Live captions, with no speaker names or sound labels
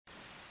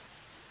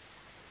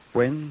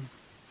When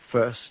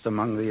first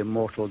among the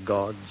immortal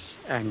gods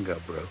anger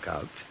broke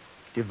out,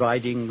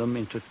 dividing them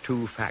into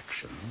two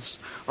factions,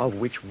 of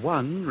which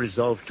one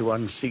resolved to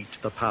unseat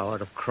the power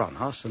of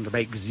Kronos and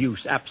make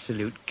Zeus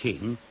absolute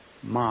king,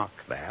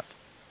 mark that,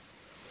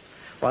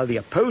 while the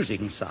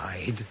opposing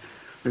side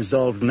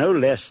resolved no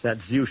less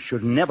that Zeus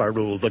should never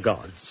rule the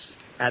gods.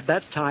 At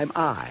that time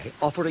I,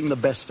 offering the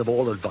best of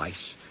all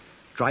advice,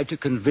 tried to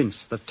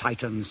convince the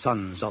Titan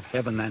sons of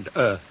heaven and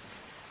earth,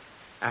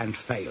 and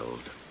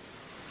failed.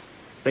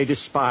 They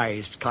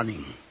despised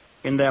cunning.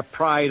 In their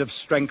pride of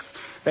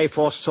strength, they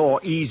foresaw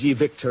easy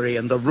victory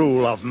and the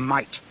rule of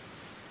might.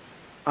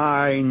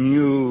 I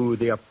knew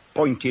the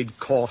appointed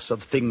course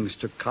of things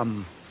to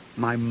come.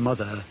 My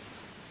mother,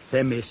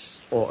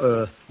 Themis, or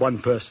Earth, one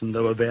person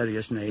though of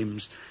various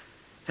names,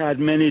 had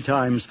many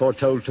times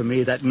foretold to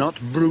me that not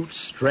brute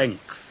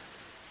strength,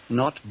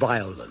 not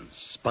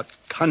violence, but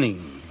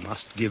cunning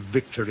must give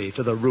victory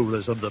to the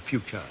rulers of the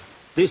future.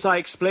 This I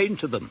explained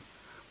to them,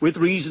 with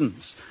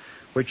reasons,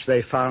 which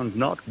they found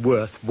not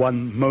worth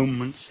one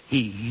moment's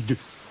heed.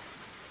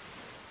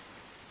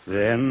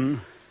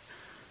 Then,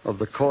 of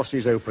the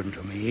courses open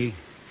to me,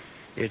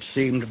 it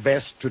seemed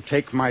best to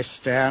take my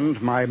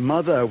stand, my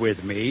mother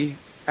with me,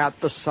 at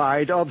the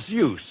side of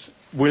Zeus,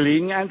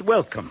 willing and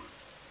welcome.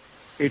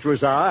 It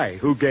was I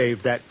who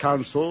gave that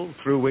counsel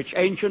through which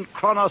ancient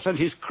Kronos and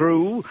his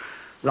crew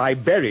lie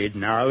buried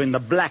now in the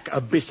black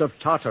abyss of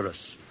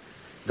Tartarus.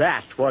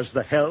 That was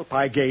the help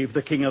I gave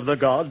the king of the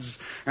gods,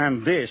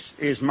 and this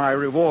is my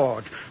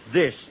reward.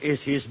 This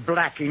is his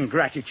black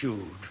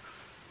ingratitude.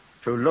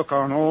 To look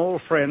on all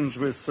friends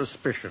with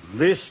suspicion.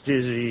 This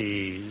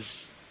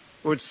disease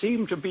would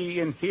seem to be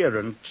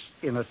inherent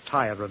in a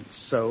tyrant's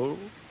soul.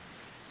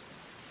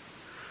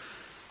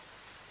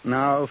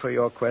 Now for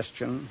your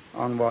question,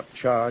 on what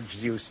charge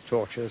Zeus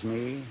tortures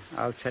me,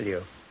 I'll tell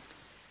you.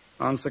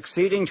 On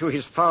succeeding to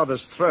his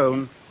father's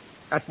throne,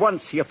 at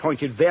once he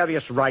appointed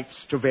various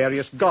rights to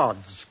various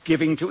gods,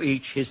 giving to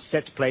each his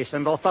set place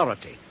and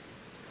authority.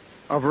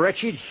 Of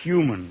wretched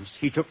humans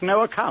he took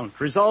no account,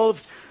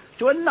 resolved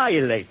to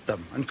annihilate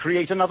them and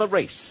create another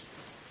race.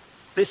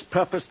 This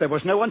purpose there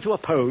was no one to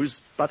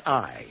oppose but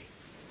I.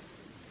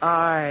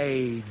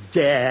 I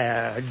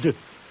dared.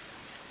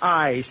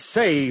 I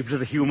saved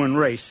the human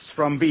race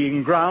from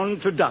being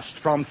ground to dust,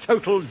 from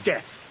total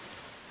death.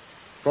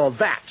 For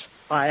that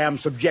I am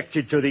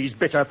subjected to these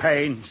bitter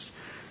pains.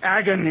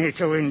 Agony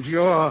to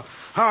endure,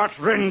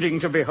 heart-rending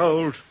to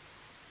behold.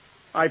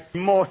 I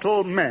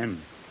mortal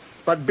men,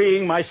 but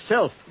being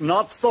myself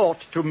not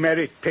thought to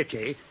merit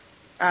pity,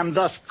 am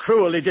thus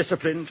cruelly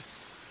disciplined.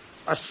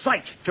 A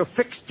sight to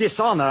fix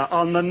dishonor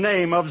on the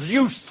name of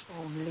Zeus.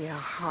 Only a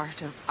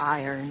heart of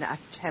iron, a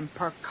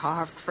temper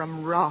carved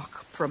from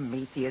rock,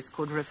 Prometheus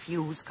could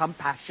refuse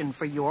compassion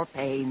for your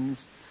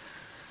pains.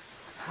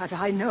 Had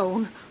I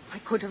known, I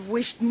could have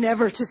wished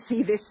never to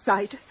see this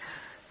sight.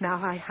 Now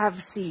I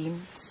have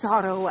seen,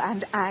 sorrow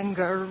and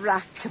anger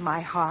rack my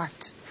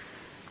heart.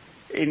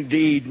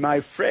 Indeed, my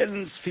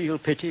friends feel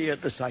pity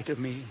at the sight of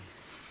me.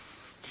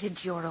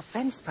 Did your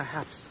offense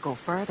perhaps go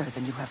further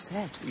than you have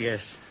said?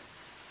 Yes.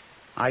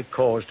 I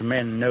caused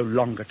men no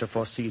longer to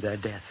foresee their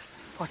death.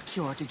 What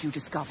cure did you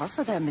discover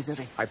for their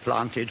misery? I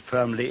planted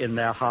firmly in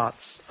their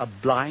hearts a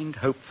blind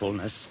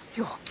hopefulness.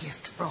 Your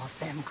gift brought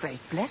them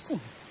great blessing.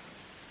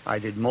 I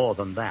did more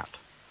than that.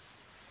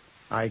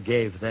 I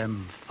gave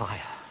them fire.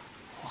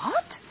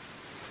 What?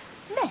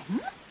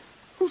 Men,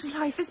 whose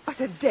life is but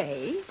a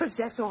day,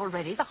 possess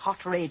already the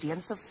hot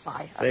radiance of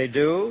fire. They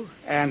do,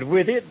 and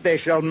with it they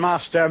shall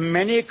master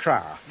many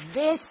crafts.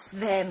 This,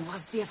 then,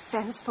 was the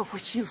offense for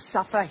which you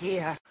suffer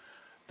here.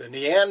 The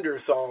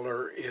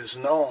Neanderthaler is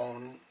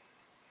known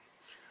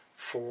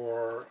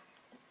for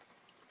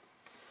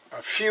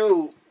a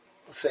few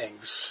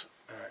things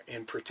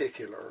in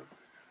particular.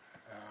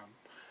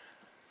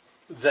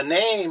 The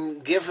name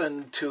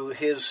given to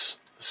his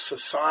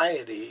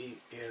society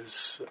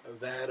is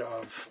that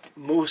of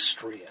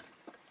Moostrian.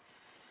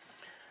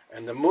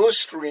 And the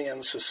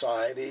Moostrian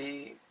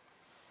society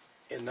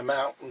in the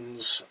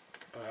mountains,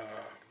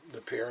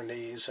 the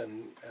Pyrenees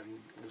and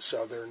the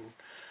southern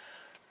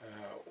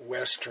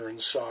western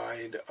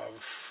side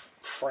of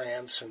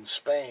France and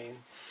Spain,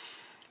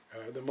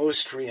 the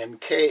Moostrian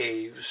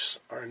caves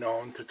are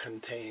known to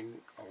contain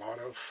a lot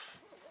of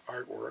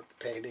artwork,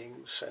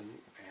 paintings,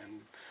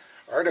 and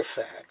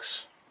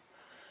artifacts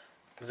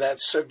that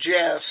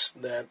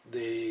suggest that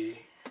the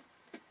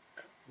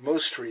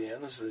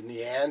Moostrians, the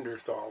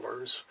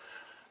Neanderthalers,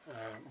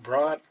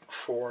 brought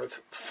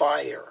forth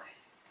fire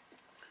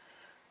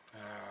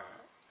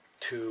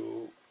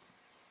to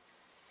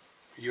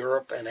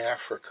Europe and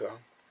Africa,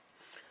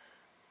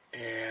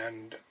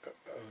 and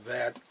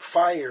that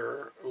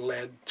fire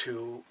led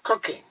to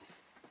cooking.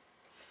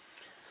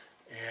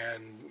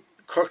 And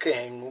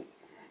cooking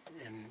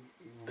in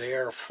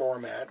their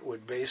format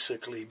would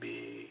basically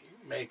be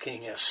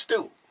making a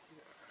stew,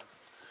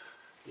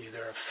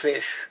 either a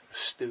fish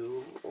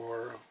stew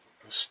or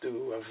a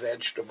stew of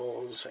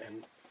vegetables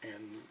and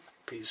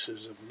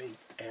pieces of meat,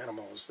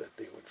 animals that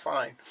they would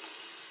find.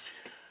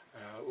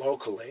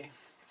 locally.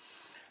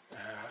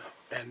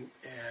 And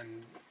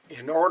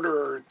in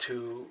order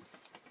to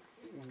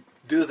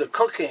do the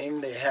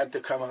cooking, they had to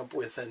come up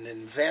with an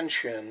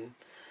invention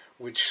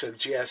which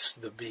suggests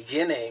the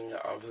beginning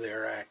of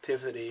their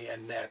activity,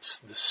 and that's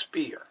the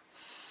spear.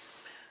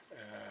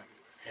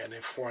 And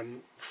if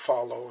one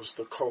follows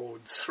the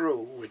code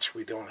through, which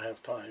we don't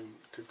have time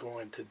to go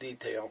into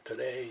detail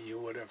today, you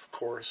would, of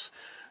course,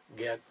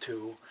 get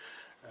to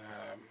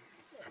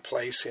a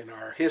place in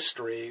our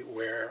history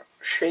where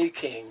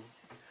shaking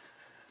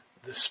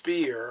the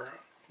spear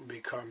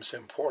becomes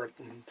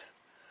important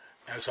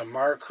as a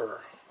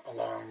marker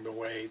along the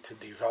way to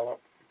development,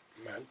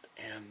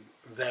 and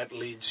that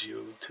leads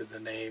you to the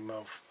name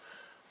of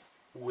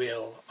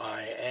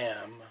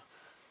Will.I.am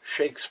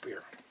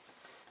Shakespeare.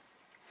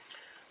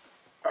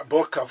 A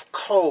book of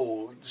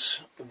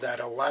codes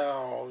that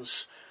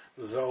allows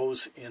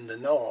those in the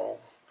know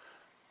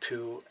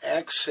to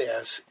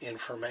access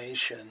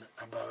information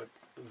about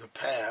the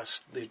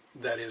past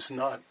that is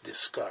not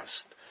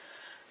discussed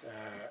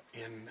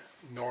in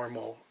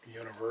normal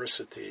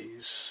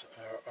universities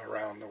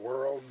around the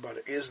world,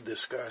 but is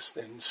discussed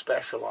in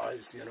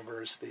specialized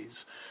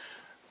universities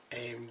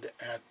aimed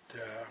at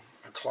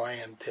a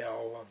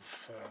clientele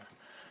of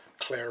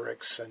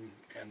clerics and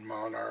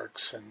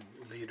monarchs and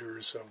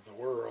leaders of the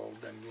world,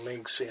 and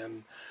links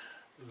in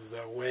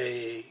the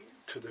way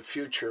to the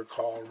future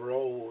called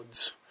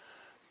roads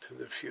to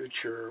the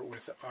future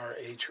with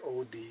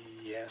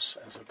R-H-O-D-E-S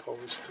as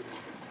opposed to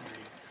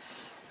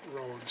the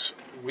roads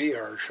we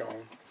are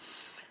shown.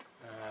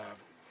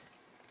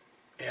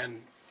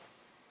 And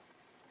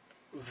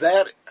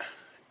that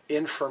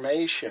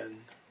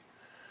information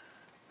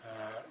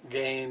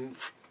gained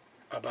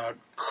about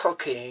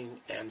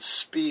cooking and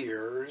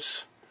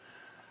spears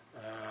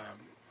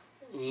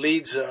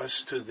leads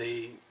us to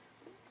the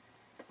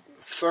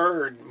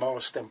third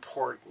most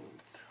important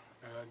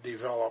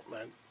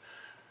development,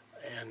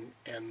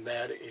 and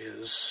that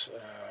is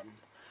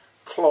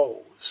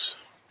clothes.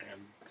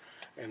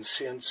 And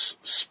since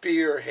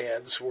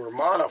spearheads were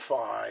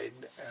modified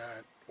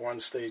at one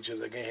stage of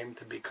the game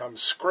to become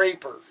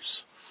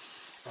scrapers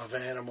of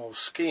animal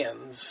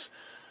skins,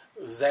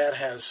 that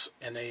has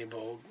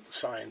enabled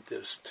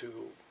scientists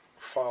to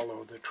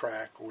follow the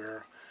track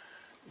where,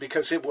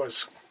 because it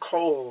was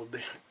cold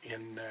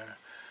in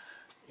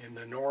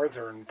the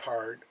northern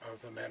part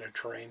of the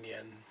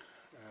Mediterranean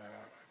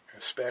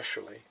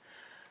especially,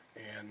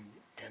 and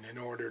in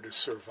order to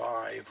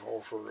survive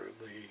over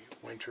the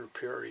winter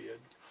period,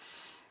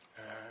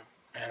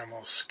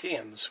 animal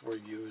skins were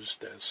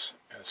used as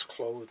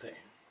clothing.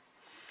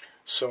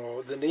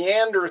 So the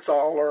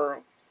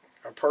Neanderthaler,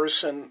 a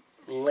person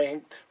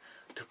linked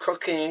to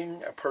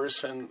cooking, a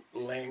person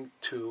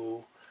linked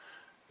to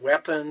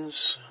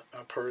weapons,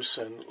 a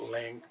person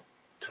linked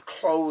to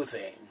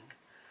clothing,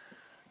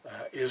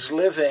 is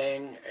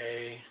living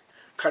a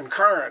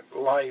concurrent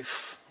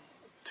life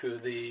to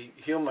the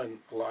human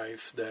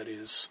life that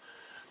is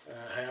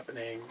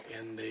happening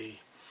in the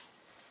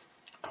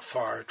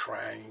far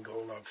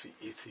triangle of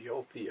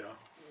Ethiopia,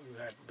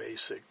 that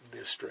basic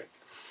district.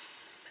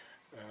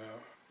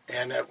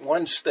 And at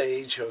one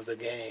stage of the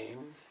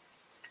game,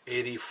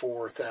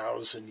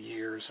 84,000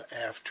 years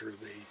after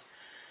the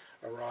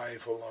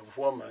arrival of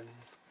woman,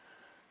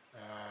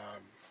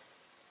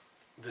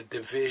 the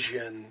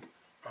division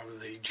of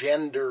the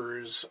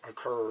genders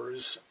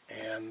occurs,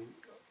 and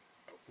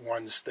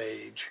one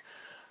stage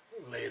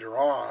later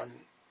on,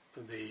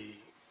 the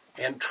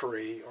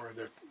entry or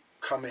the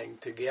coming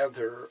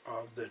together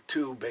of the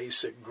two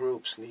basic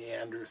groups,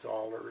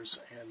 Neanderthalers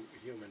and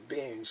human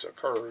beings,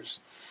 occurs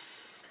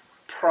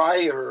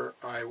prior,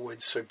 I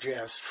would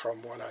suggest,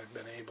 from what I've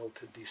been able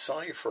to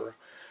decipher,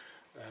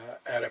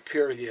 at a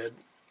period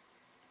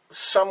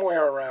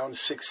somewhere around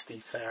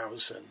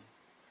 60,000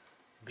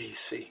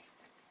 BC.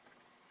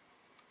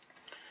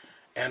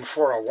 And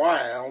for a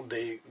while,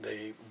 they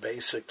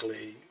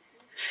basically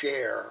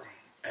share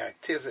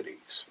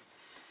activities.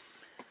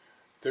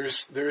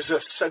 There's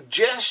a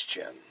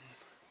suggestion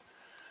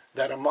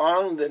that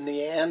among the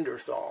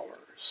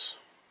Neanderthalers,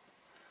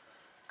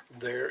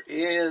 there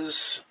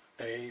is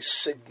a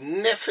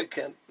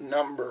significant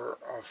number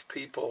of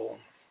people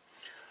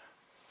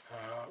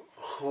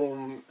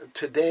whom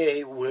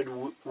today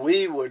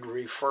we would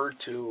refer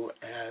to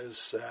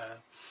as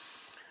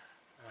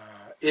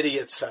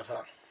idiot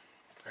savant.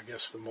 I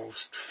guess the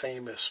most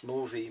famous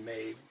movie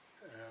made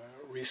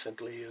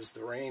recently is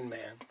The Rain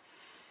Man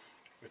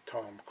with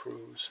Tom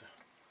Cruise.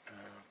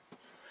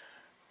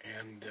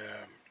 And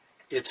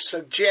it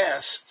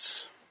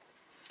suggests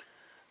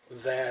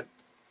that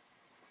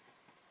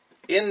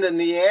in the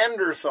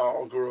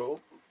Neanderthal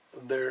group,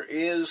 there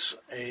is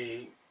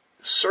a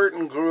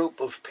certain group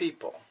of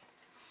people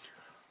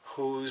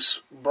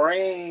whose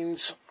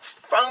brains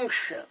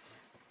function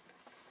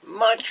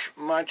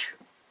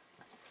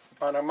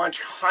on a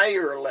much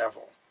higher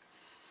level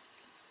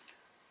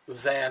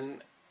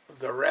than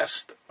the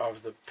rest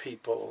of the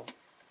people,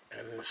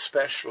 and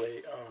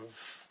especially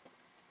of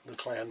the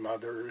clan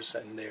mothers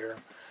and their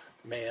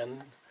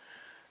men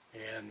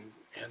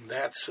in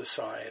that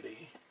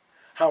society.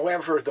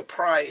 However, the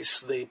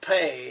price they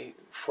pay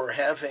for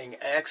having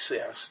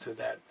access to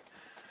that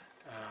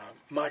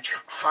much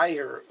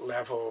higher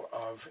level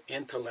of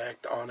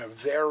intellect on a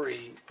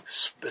very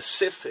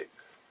specific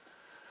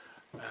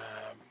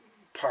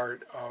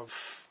part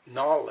of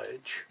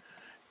knowledge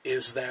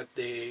is that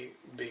they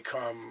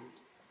become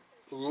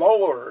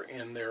lower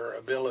in their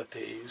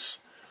abilities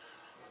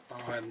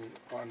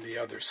on the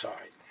other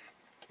side,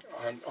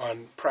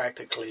 on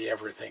practically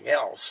everything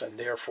else, and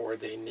therefore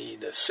they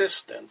need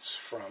assistance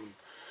from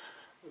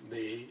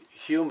the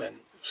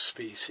human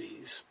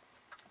species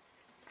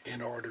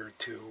in order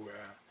to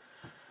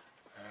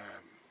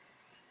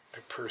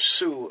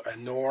pursue a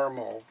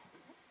normal,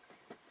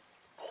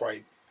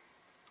 quite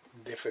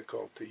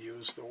difficult to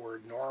use the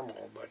word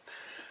normal, but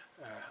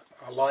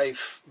a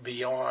life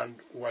beyond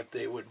what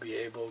they would be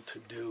able to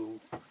do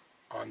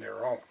on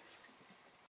their own.